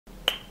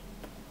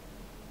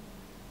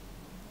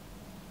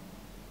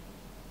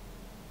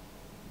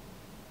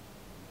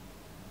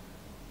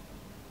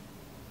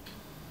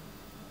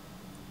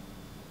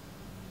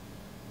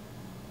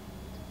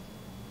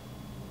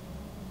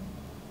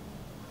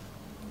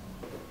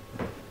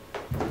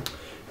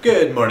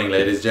Good morning,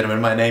 ladies and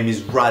gentlemen, my name is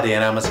Radi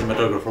and I'm a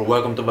cinematographer.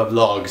 Welcome to my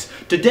vlogs.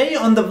 Today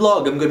on the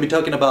vlog I'm going to be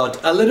talking about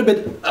a little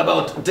bit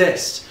about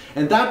this.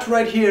 And that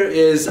right here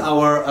is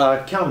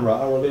our camera,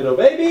 our little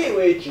baby,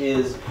 which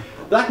is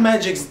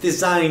Blackmagic's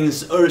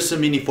Designs Ursa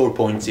Mini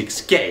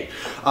 4.6K.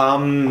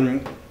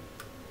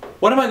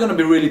 What am I going to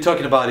be really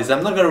talking about is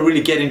I'm not going to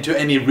really get into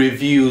any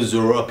reviews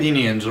or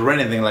opinions or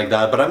anything like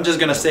that, but I'm just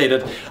going to say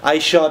that I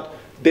shot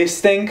this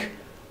thing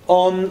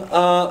on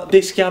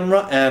this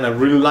camera and I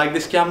really like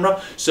this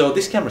camera, so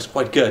this camera is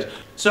quite good.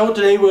 So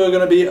today we're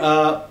gonna be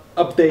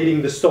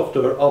updating the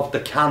software of the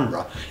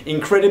camera.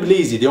 Incredibly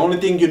easy. The only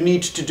thing you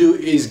need to do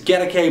is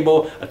get a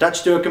cable,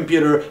 attach to your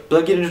computer,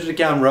 plug it into the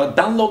camera,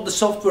 download the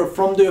software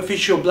from the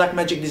official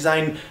Blackmagic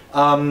Design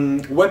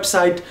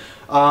website,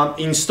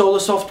 install the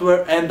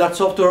software, and that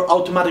software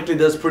automatically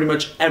does pretty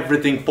much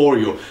everything for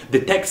you.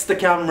 Detects the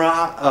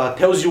camera,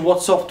 tells you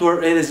what software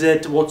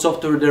what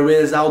software there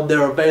is out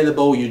there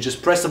available. You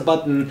just press a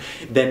button,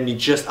 then it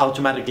just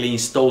automatically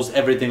installs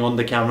everything on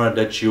the camera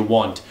that you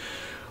want.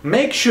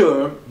 Make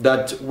sure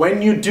that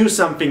when you do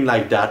something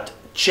like that,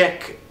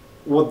 check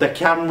what the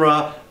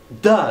camera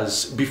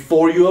does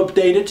before you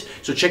update it.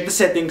 So check the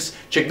settings,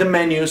 check the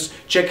menus,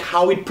 check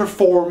how it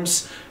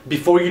performs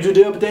before you do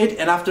the update,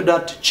 and after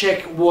that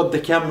check what the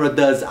camera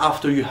does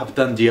after you have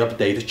done the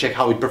update. Check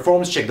how it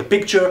performs, check the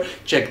picture,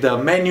 check the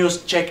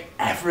menus, check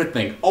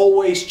everything.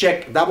 Always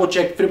check, double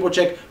check, triple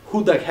check,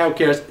 who the hell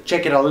cares?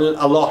 Check it a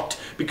lot,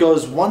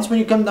 because once when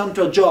you come down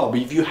to a job,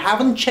 if you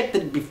haven't checked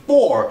it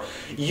before,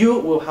 you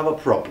will have a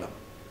problem.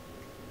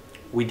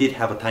 We did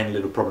have a tiny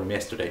little problem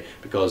yesterday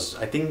because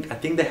I think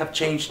they have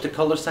changed the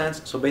color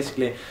science. So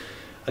basically,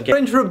 again, I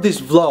interrupt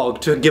this vlog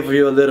to give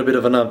you a little bit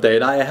of an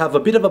update. I have a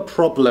bit of a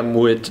problem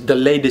with the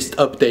latest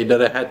update that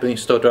I had to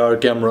install to our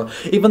camera.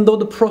 Even though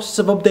the process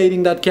of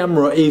updating that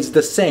camera is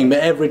the same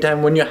every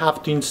time when you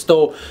have to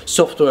install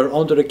software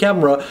onto the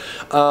camera,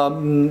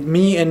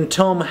 me and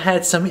Tom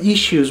had some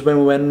issues when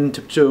we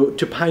went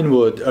to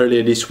Pinewood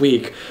earlier this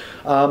week.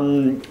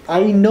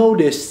 I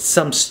noticed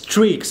some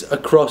streaks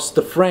across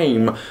the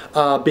frame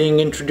being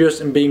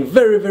introduced and being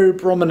very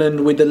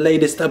prominent with the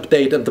latest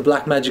update of the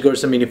Blackmagic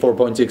Ursa Mini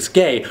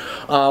 4.6K,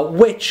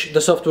 which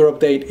the software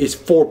update is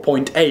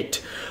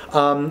 4.8,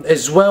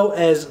 as well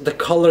as the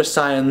color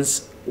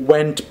science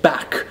went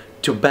back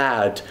to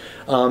bad.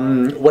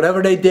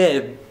 Whatever they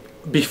did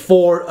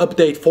before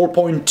update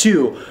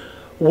 4.2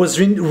 was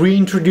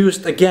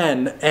reintroduced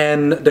again,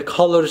 and the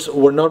colors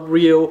were not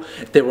real.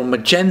 They were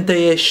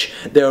magenta-ish,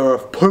 they were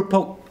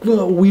purple,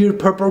 weird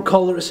purple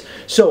colors.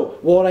 So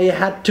what I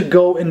had to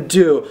go and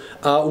do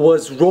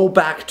was roll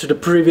back to the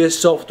previous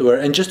software,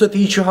 and just to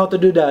teach you how to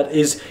do that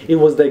is it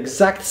was the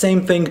exact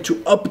same thing to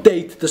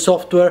update the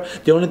software.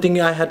 The only thing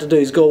I had to do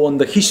is go on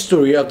the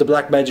history of the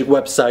Blackmagic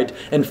website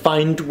and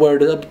find where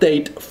the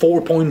update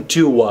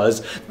 4.2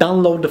 was,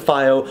 download the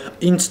file,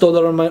 install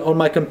it on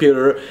my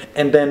computer,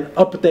 and then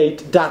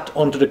update that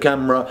onto the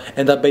camera,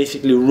 and that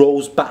basically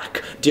rolls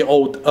back the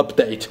old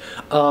update.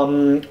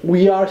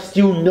 We are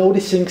still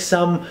noticing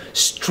some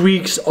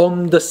streaks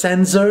on the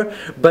sensor,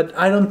 but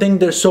I don't think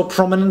they're so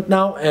prominent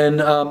now,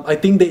 and I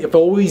think they've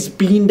always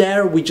been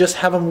there. We just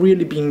haven't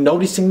really been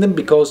noticing them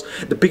because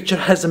the picture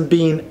hasn't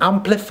been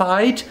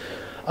amplified,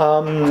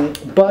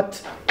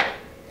 but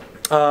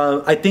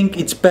I think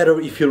it's better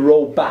if you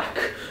roll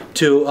back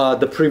to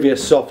the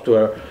previous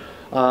software.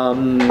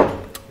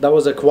 That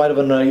was quite of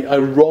an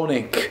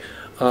ironic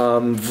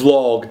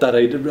vlog that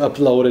I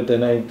uploaded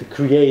and I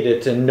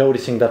created and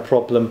noticing that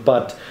problem,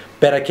 but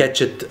better catch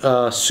it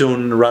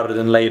soon rather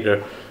than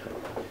later.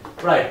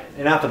 Right,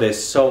 enough of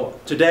this. So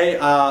today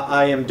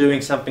I am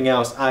doing something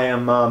else. I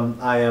am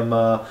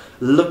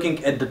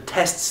looking at the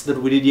tests that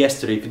we did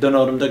yesterday. If you don't know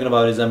what I'm talking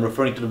about, is I'm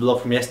referring to the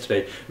vlog from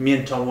yesterday. Me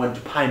and Tom went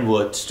to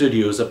Pinewood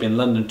Studios up in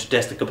London to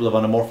test a couple of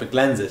anamorphic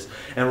lenses.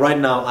 And right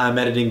now I'm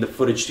editing the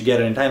footage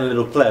together in tiny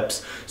little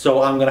clips.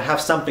 So I'm gonna have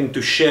something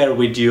to share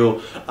with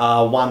you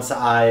once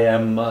I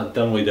am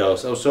done with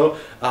those. Also,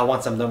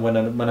 once I'm done,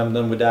 when I'm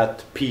done with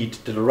that,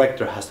 Pete, the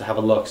director, has to have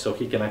a look so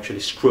he can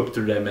actually scrub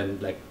through them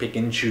and like pick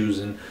and choose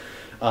and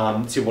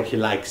see what he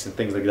likes and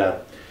things like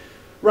that.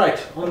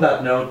 Right, on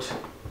that note,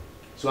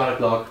 it's 1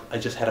 o'clock. I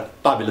just had a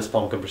fabulous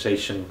phone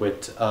conversation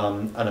with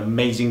an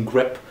amazing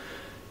grip,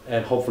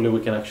 and hopefully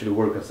we can actually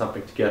work on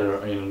something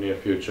together in the near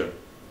future.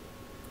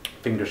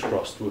 Fingers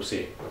crossed, we'll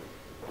see.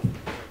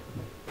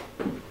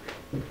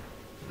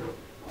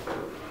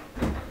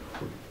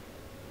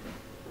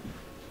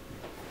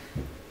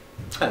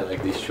 I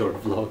like these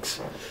short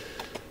vlogs.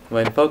 Am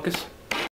I in focus?